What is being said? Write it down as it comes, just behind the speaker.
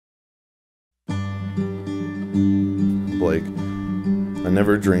Blake. I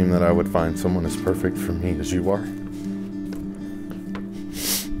never dreamed that I would find someone as perfect for me as you are.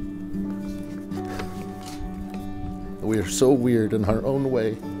 We are so weird in our own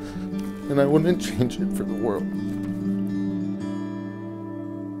way, and I wouldn't change it for the world.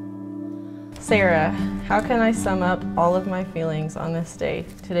 Sarah, how can I sum up all of my feelings on this day?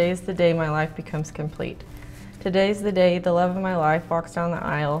 Today is the day my life becomes complete. Today is the day the love of my life walks down the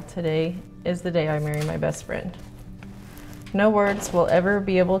aisle. Today is the day I marry my best friend. No words will ever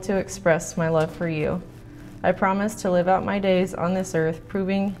be able to express my love for you. I promise to live out my days on this earth,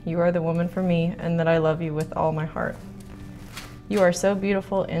 proving you are the woman for me and that I love you with all my heart. You are so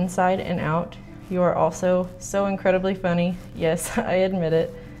beautiful inside and out. You are also so incredibly funny. Yes, I admit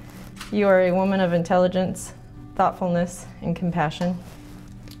it. You are a woman of intelligence, thoughtfulness, and compassion.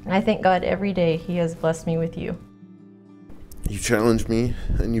 I thank God every day He has blessed me with you. You challenge me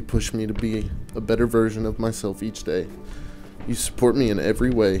and you push me to be a better version of myself each day. You support me in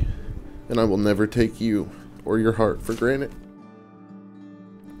every way, and I will never take you or your heart for granted.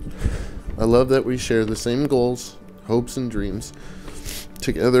 I love that we share the same goals, hopes, and dreams.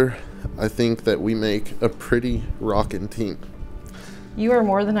 Together, I think that we make a pretty rockin' team. You are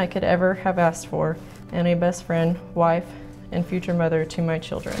more than I could ever have asked for, and a best friend, wife, and future mother to my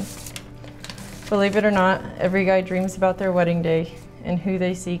children. Believe it or not, every guy dreams about their wedding day and who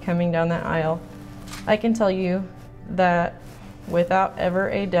they see coming down that aisle. I can tell you that without ever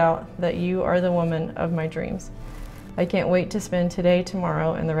a doubt that you are the woman of my dreams. I can't wait to spend today,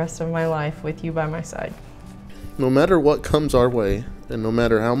 tomorrow, and the rest of my life with you by my side. No matter what comes our way, and no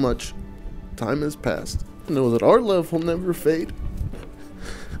matter how much time has passed, know that our love will never fade.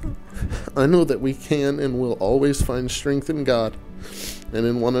 I know that we can and will always find strength in God and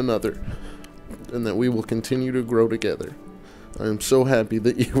in one another, and that we will continue to grow together. I am so happy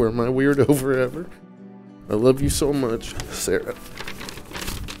that you are my weirdo forever. I love you so much, Sarah.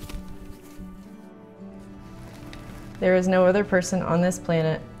 There is no other person on this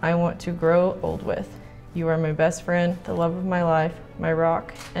planet I want to grow old with. You are my best friend, the love of my life, my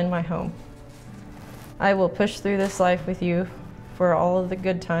rock, and my home. I will push through this life with you for all of the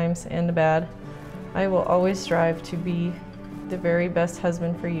good times and the bad. I will always strive to be the very best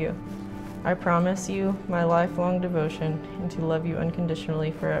husband for you. I promise you my lifelong devotion and to love you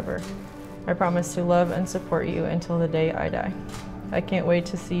unconditionally forever. I promise to love and support you until the day I die. I can't wait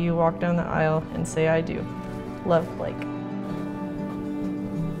to see you walk down the aisle and say I do. Love, Blake.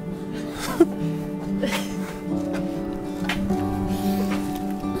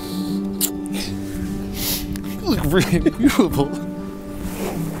 You look really beautiful.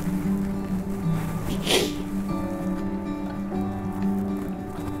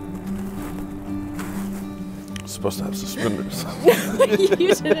 Supposed to have suspenders.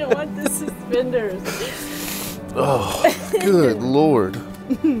 You didn't want the suspenders. Oh, good Lord.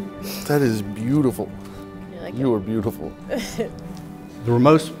 That is beautiful. You are beautiful. The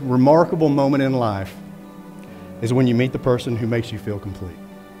most remarkable moment in life is when you meet the person who makes you feel complete.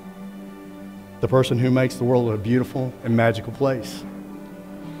 The person who makes the world a beautiful and magical place.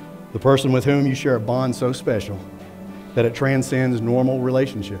 The person with whom you share a bond so special that it transcends normal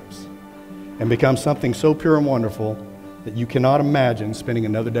relationships and becomes something so pure and wonderful that you cannot imagine spending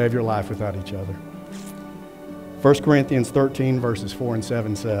another day of your life without each other. 1 Corinthians 13 verses 4 and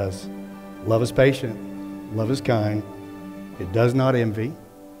 7 says, "Love is patient, love is kind, it does not envy,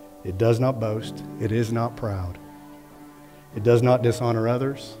 it does not boast, it is not proud. It does not dishonor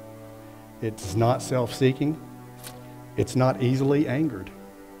others, it's not self-seeking, it's not easily angered,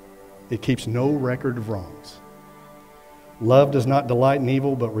 it keeps no record of wrongs. Love does not delight in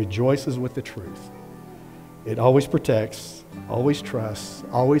evil, but rejoices with the truth. It always protects, always trusts,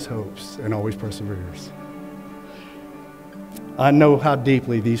 always hopes, and always perseveres." I know how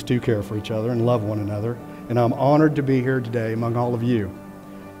deeply these two care for each other and love one another, and I'm honored to be here today among all of you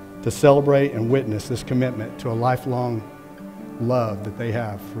to celebrate and witness this commitment to a lifelong love that they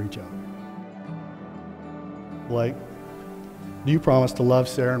have for each other. Blake, do you promise to love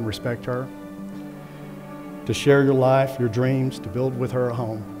Sarah and respect her? To share your life, your dreams, to build with her a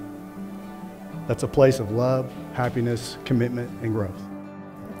home that's a place of love, happiness, commitment, and growth?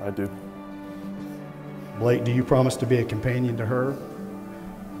 I do. Blake, do you promise to be a companion to her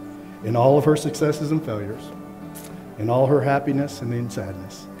in all of her successes and failures, in all her happiness and in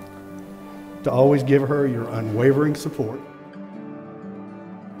sadness, to always give her your unwavering support,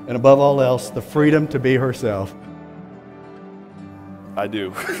 and above all else, the freedom to be herself? I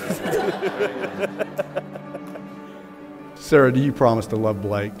do. Sarah, do you promise to love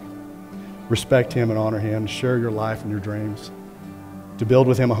Blake, respect him and honor him, share your life and your dreams, to build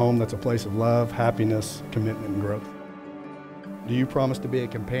with him a home that's a place of love, happiness, commitment, and growth? Do you promise to be a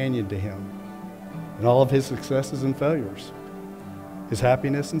companion to him in all of his successes and failures, his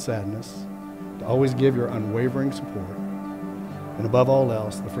happiness and sadness, to always give your unwavering support, and above all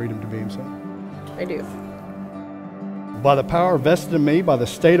else, the freedom to be himself? I do. By the power vested in me by the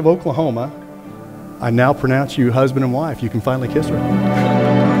state of Oklahoma, I now pronounce you husband and wife. You can finally kiss her. And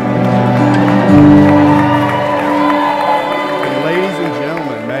ladies and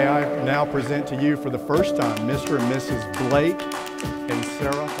gentlemen, may I now present to you for the first time Mr. and Mrs. Blake and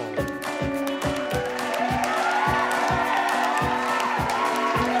Sarah Hall.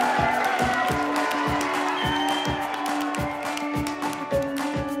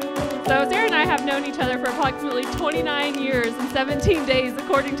 So Sarah and I have known each other for approximately 29 years and 17 days,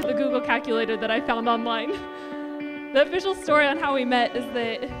 according to the Google calculator that I found online. The official story on how we met is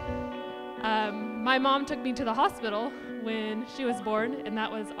that my mom took me to the hospital when she was born, and that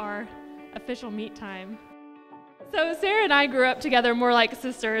was our official meet time. So Sarah and I grew up together more like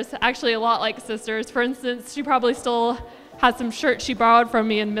sisters, actually a lot like sisters. For instance, she probably still has some shirts she borrowed from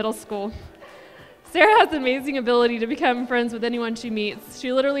me in middle school. Sarah has an amazing ability to become friends with anyone she meets.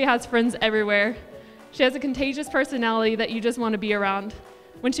 She literally has friends everywhere. She has a contagious personality that you just want to be around.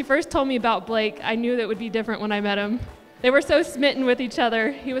 When she first told me about Blake, I knew that it would be different when I met him. They were so smitten with each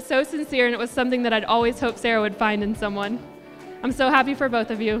other. He was so sincere, and it was something that I'd always hoped Sarah would find in someone. I'm so happy for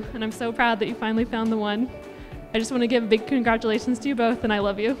both of you, and I'm so proud that you finally found the one. I just want to give a big congratulations to you both, and I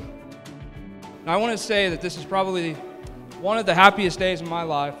love you. I want to say that this is probably one of the happiest days of my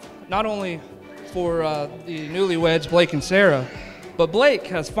life, not only for the newlyweds, Blake and Sarah, but Blake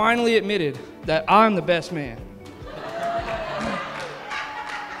has finally admitted that I'm the best man.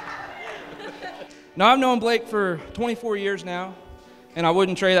 Now, I've known Blake for 24 years now, and I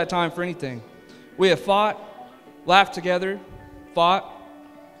wouldn't trade that time for anything. We have fought, laughed together, fought,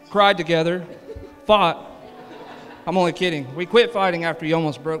 cried together, fought. I'm only kidding. We quit fighting after he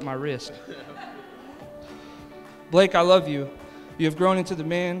almost broke my wrist. Blake, I love you. You have grown into the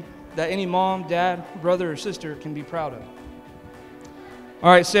man that any mom, dad, brother, or sister can be proud of. All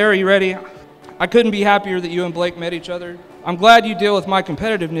right, Sarah, you ready? I couldn't be happier that you and Blake met each other. I'm glad you deal with my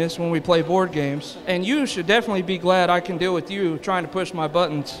competitiveness when we play board games, and you should definitely be glad I can deal with you trying to push my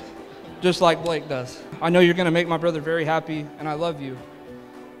buttons just like Blake does. I know you're gonna make my brother very happy, and I love you,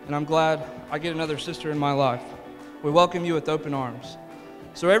 and I'm glad I get another sister in my life. We welcome you with open arms.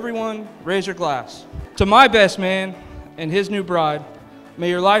 So everyone, raise your glass. To my best man and his new bride, may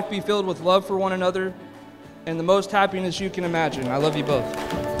your life be filled with love for one another and the most happiness you can imagine. I love you both.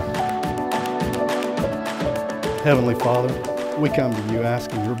 Heavenly Father, we come to you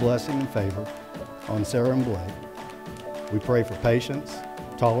asking your blessing and favor on Sarah and Blake. We pray for patience,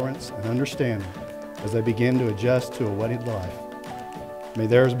 tolerance, and understanding as they begin to adjust to a wedded life. May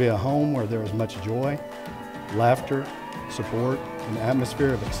theirs be a home where there is much joy, laughter, support, and an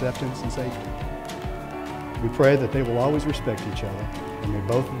atmosphere of acceptance and safety. We pray that they will always respect each other, and may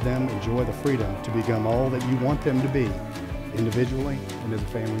both of them enjoy the freedom to become all that you want them to be, individually and as a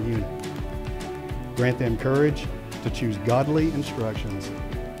family unit. Grant them courage to choose godly instructions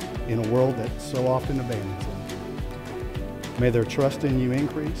in a world that so often abandons them. May their trust in you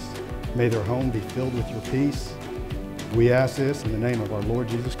increase. May their home be filled with your peace. We ask this in the name of our Lord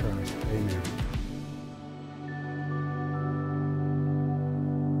Jesus Christ. Amen.